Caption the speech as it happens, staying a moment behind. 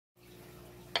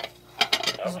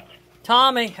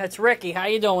Tommy, it's Ricky. How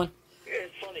you doing? Yeah,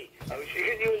 it's funny. I was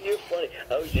you're funny.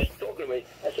 I was just talking to me.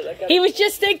 I said, I got. He was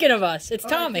just thinking of us. It's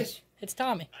Tommy. It's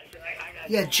Tommy. I said, I got.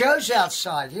 Yeah, Joe's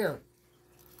outside here.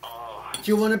 Oh,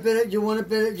 Do you want a bit?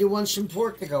 Do you want some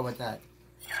pork to go with that?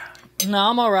 No,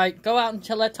 I'm all right. Go out and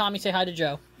let Tommy say hi to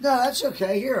Joe. No, that's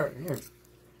okay. Here.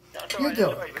 that's You all right, do that's it.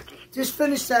 all right, Ricky. Just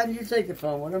finish that and you take the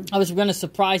phone with him. I was going to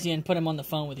surprise you and put him on the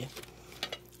phone with you.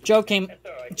 Joe came. That's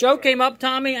all right. Joe came up,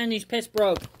 Tommy, and he's pissed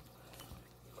broke.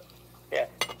 Yeah.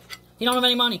 He don't have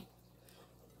any money.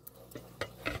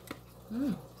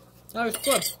 That was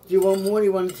good. Do you want more? Do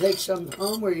you want to take some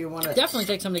home, or you want to? Definitely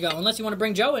take some to go, unless you want to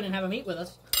bring Joe in and have him eat with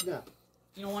us. No.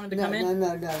 You don't want him to No, come in? no.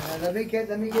 Let me give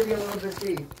you a little bit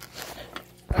to eat.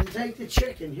 And take the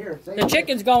chicken here. The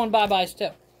chicken's going bye-byes, too.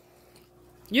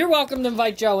 You're welcome to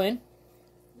invite Joe in.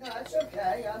 No, it's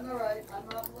okay. I'm all right. I'm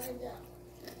not laying down.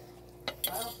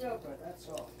 I don't feel good. That's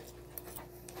all.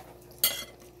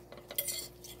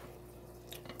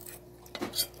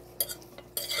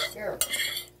 Here.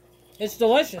 It's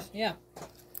delicious, yeah.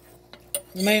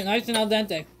 You made it nice and al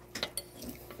dente.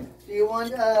 Do you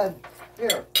want,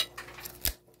 here.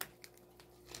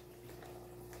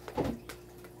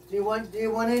 Do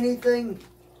you want anything?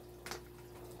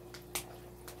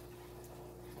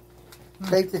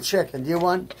 Take the chicken. Do you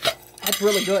want? That's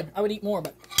really good. I would eat more,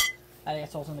 but that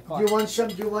asshole's in the car. Do you want some?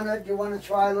 Do you want to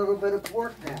try a little bit of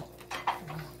pork now?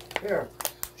 Here,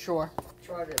 Sure.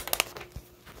 try this.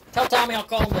 Tell Tommy I'll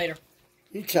call him later.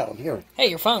 You tell him. Here. Hey,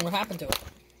 your phone, what happened to it?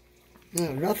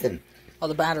 No, nothing. Oh,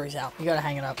 the battery's out. You gotta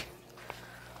hang it up.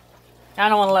 I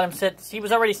don't want to let him sit. He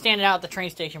was already standing out at the train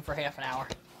station for half an hour.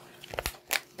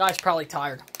 Guy's probably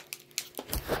tired.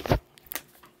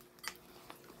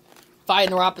 If I had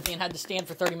neuropathy and had to stand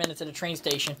for 30 minutes at a train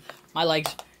station, my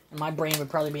legs and my brain would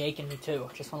probably be aching me too.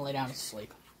 I just want to lay down and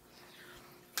sleep.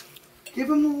 Give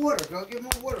him a water. Go give him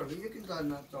a water. You can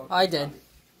not talk. I did.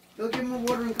 Go give him a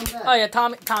water and come back. Oh yeah,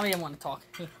 Tommy didn't want to talk.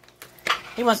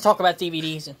 He wants to talk about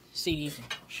DVDs and CDs and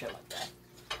shit like that.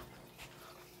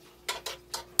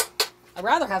 I'd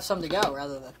rather have some to go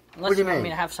rather than. Unless What do you want mean? me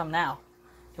to have some now.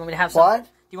 Do you want me to have some? What? Do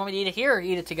you want me to eat it here or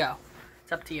eat it to go?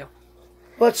 It's up to you.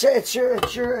 Well, it's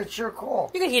your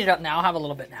call. You can heat it up now. I'll have a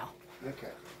little bit now. Okay.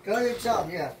 Go ahead and tell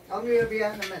him. Yeah. Tell me you'll be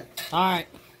out in a minute. All right.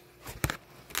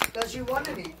 Does he want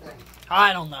anything?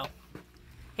 I don't know.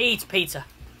 He eats pizza.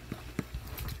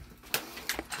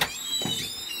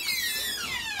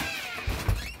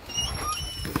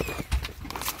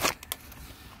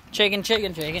 Chicken.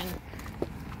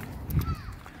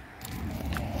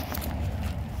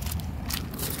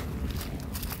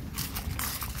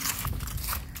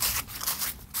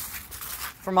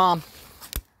 For Mom.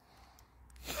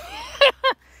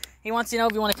 He wants to know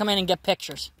if you want to come in and get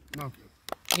pictures. No.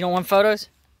 You don't want photos?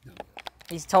 No.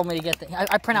 He's told me to get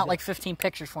I print out like 15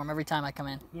 pictures for him every time I come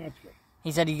in. Yeah, that's good.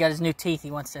 He said he got his new teeth.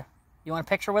 He wants to. You want a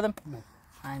picture with him? No.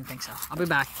 I didn't think so. I'll be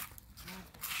back.